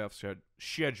entire playoff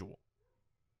schedule.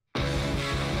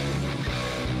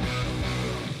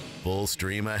 Full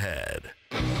stream ahead.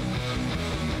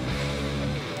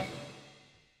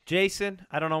 Jason,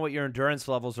 I don't know what your endurance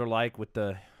levels are like with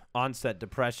the onset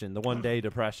depression, the one-day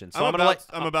depression. So I'm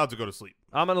about to go to sleep.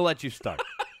 I'm going to let you start.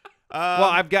 Well,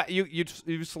 I've got you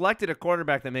selected a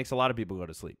quarterback that makes a lot of people go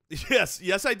to sleep.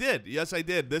 Yes, I did.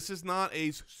 This is not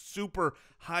a super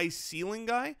high ceiling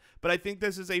guy, but I think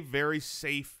this is a very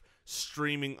safe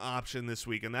streaming option this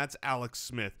week, and that's Alex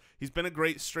Smith. He's been a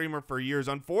great streamer for years.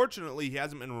 Unfortunately, he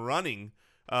hasn't been running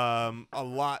a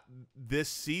lot this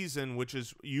season, which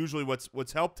is usually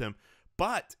what's helped him.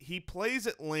 But he plays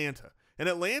Atlanta, and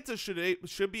Atlanta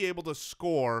should be able to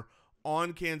score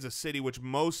on Kansas City, which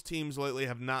most teams lately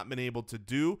have not been able to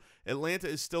do. Atlanta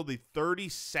is still the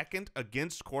 32nd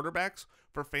against quarterbacks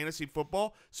for fantasy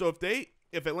football. So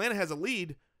if Atlanta has a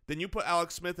lead, then you put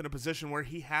Alex Smith in a position where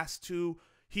he has to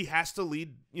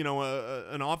lead,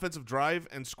 an offensive drive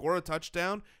and score a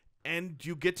touchdown, and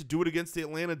you get to do it against the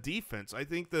Atlanta defense. I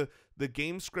think the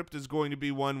game script is going to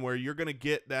be one where you're going to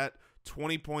get that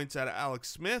 20 points out of Alex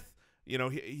Smith.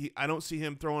 I don't see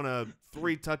him throwing a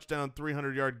 3-touchdown,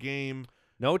 300-yard game.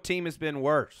 No team has been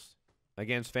worse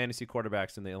against fantasy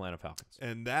quarterbacks than the Atlanta Falcons.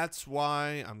 And that's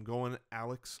why I'm going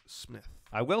Alex Smith.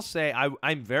 I will say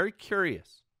I'm very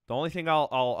curious. The only thing I'll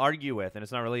argue with, and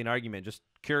it's not really an argument, just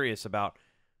curious about,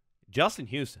 Justin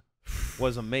Houston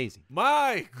was amazing.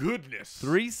 My goodness.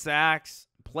 3 sacks,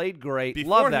 played great.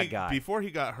 Love that guy. Before he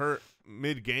got hurt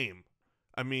mid-game,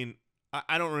 I mean,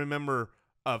 I don't remember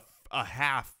a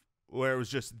half where it was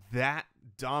just that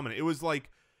dominant. It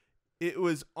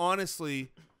was honestly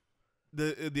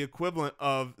the equivalent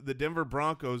of the Denver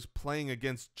Broncos playing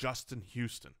against Justin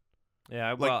Houston.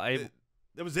 Yeah, well,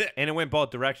 that was it. And it went both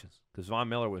directions because Von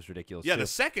Miller was ridiculous. Yeah, too. the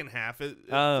second half it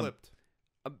flipped.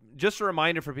 Just a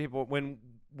reminder for people, when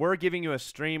we're giving you a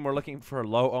stream, we're looking for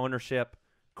low ownership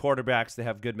quarterbacks that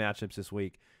have good matchups this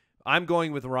week. I'm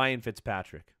going with Ryan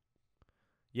Fitzpatrick.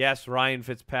 Yes, Ryan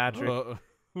Fitzpatrick.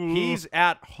 He's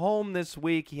at home this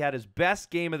week. He had his best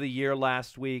game of the year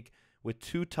last week with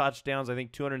 2 touchdowns, I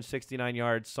think 269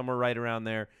 yards, somewhere right around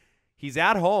there. He's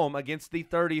at home against the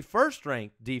 31st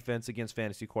ranked defense against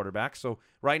fantasy quarterbacks. So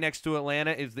right next to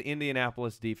Atlanta is the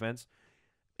Indianapolis defense.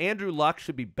 Andrew Luck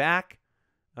should be back.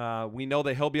 We know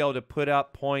that he'll be able to put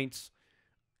up points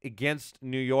against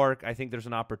New York. I think there's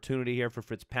an opportunity here for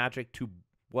Fitzpatrick to,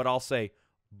 what I'll say,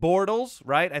 Bortles,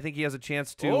 right? I think he has a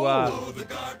chance to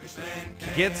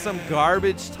get some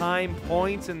garbage time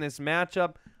points in this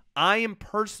matchup. I'm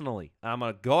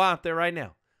going to go out there right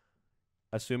now,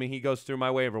 assuming he goes through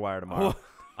my waiver wire tomorrow.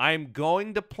 I'm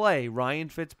going to play Ryan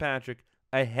Fitzpatrick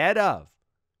ahead of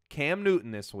Cam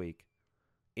Newton this week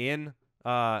in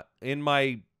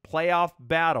my playoff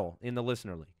battle in the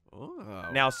listener league. Oh.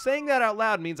 Now, saying that out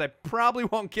loud means I probably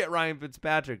won't get Ryan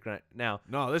Fitzpatrick right now.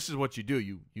 No, this is what you do.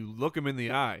 You look him in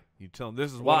the eye. You tell him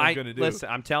this is what I'm going to do. Listen,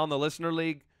 I'm telling the listener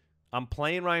league, I'm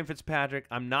playing Ryan Fitzpatrick.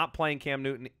 I'm not playing Cam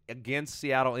Newton against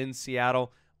Seattle in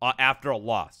Seattle after a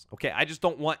loss. Okay, I just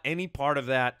don't want any part of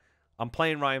that. I'm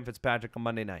playing Ryan Fitzpatrick on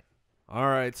Monday night. All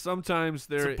right. Sometimes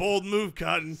It's a bold move,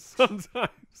 Cotton.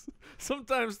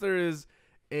 Sometimes there is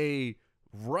a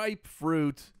ripe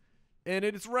fruit, and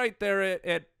it's right there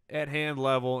at hand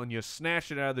level, and you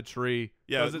snatch it out of the tree.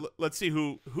 Yeah, let's see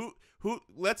who.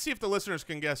 Let's see if the listeners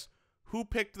can guess who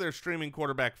picked their streaming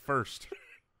quarterback first.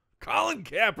 Colin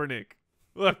Kaepernick.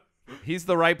 Look, He's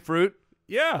the ripe fruit.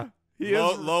 yeah,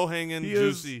 Low hanging,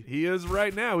 juicy. He is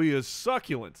right now. He is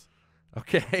succulent.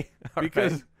 Okay. All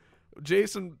Because right.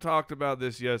 Jason talked about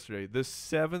this yesterday. The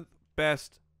 7th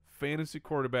best fantasy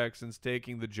quarterback since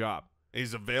taking the job.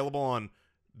 He's available on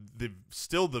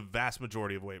still the vast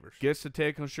majority of waivers. Gets to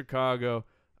take on Chicago.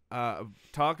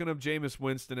 Talking of Jameis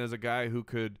Winston as a guy who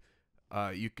could,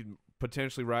 you could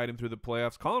potentially ride him through the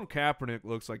playoffs. Colin Kaepernick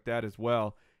looks like that as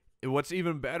well. And what's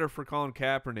even better for Colin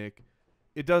Kaepernick,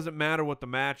 it doesn't matter what the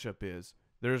matchup is.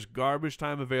 There's garbage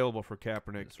time available for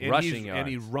Kaepernick. It's rushing and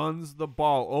he yards. runs the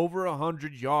ball over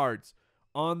 100 yards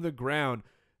on the ground.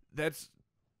 That's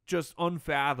just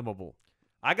unfathomable.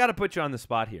 I got to put you on the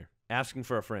spot here, asking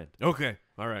for a friend. Okay.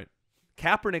 All right.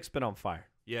 Kaepernick's been on fire.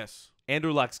 Yes.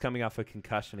 Andrew Luck's coming off a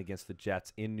concussion against the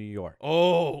Jets in New York.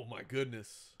 Oh, my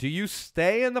goodness. Do you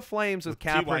stay in the flames with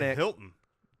T.Y. Kaepernick? Hilton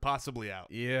possibly out.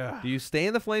 Yeah. Do you stay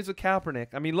in the flames with Kaepernick?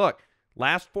 I mean, look,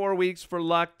 last 4 weeks for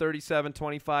Luck, 37,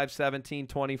 25, 17,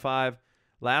 25.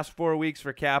 Last 4 weeks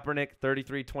for Kaepernick,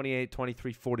 33, 28,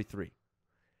 23, 43.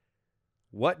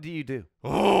 What do you do?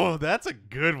 Oh, that's a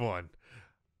good one.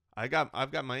 I've got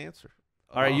my answer.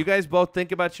 All right, you guys both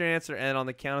think about your answer, and on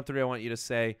the count of 3, I want you to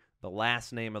say the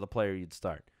last name of the player you'd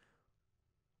start.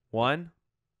 1,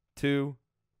 2,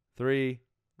 3.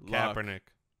 Luck. Kaepernick.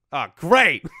 Oh,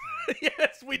 great.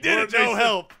 Yes, we did Or it, no Jason.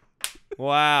 help.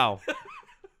 Wow.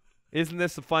 Isn't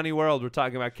this a funny world? We're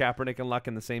talking about Kaepernick and Luck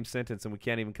in the same sentence, and we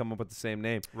can't even come up with the same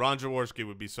name. Ron Jaworski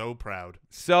would be so proud.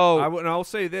 So I'll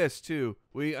say this too.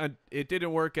 It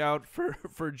didn't work out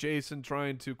for Jason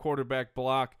trying to quarterback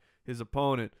block his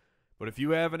opponent. But if you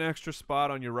have an extra spot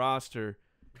on your roster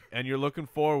and you're looking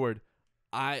forward,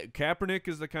 Kaepernick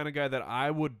is the kind of guy that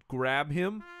I would grab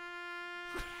him.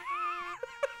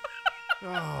 Oh,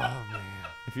 man.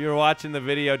 if you were watching the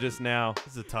video just now,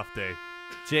 This is a tough day.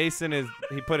 Jason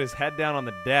he put his head down on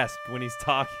the desk when he's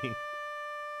talking.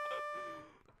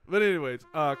 But anyways,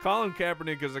 Colin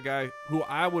Kaepernick is a guy who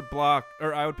I would block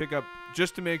or I would pick up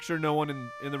just to make sure no one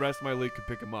in the rest of my league could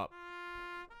pick him up.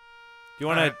 Do you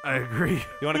want to? I agree. Do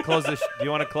you want to close this? Do you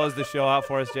want to close the show out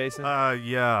for us, Jason?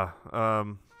 Yeah.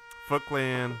 Foot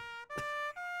Clan.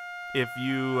 If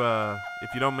you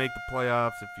don't make the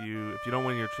playoffs, if you don't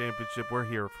win your championship, we're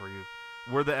here for you.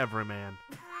 We're the everyman,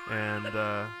 and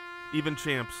even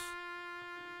champs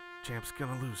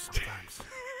gonna lose sometimes.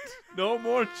 No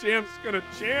more champs gonna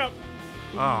champ.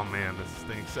 Oh man, this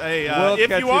stinks. Hey, We'll if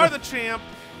catch you you are to- the champ,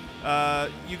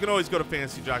 you can always go to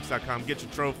fantasyjocks.com, get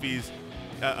your trophies.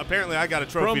 Apparently, I got a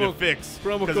trophy to fix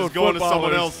promo because code it's going to someone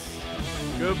footballers.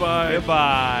 else. Goodbye.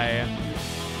 Goodbye.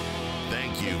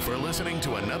 Thank you for listening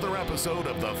to another episode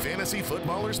of the Fantasy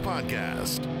Footballers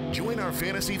Podcast. Join our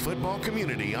fantasy football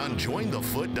community on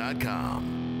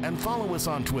jointhefoot.com and follow us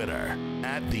on Twitter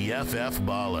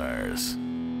 @TheFFBallers.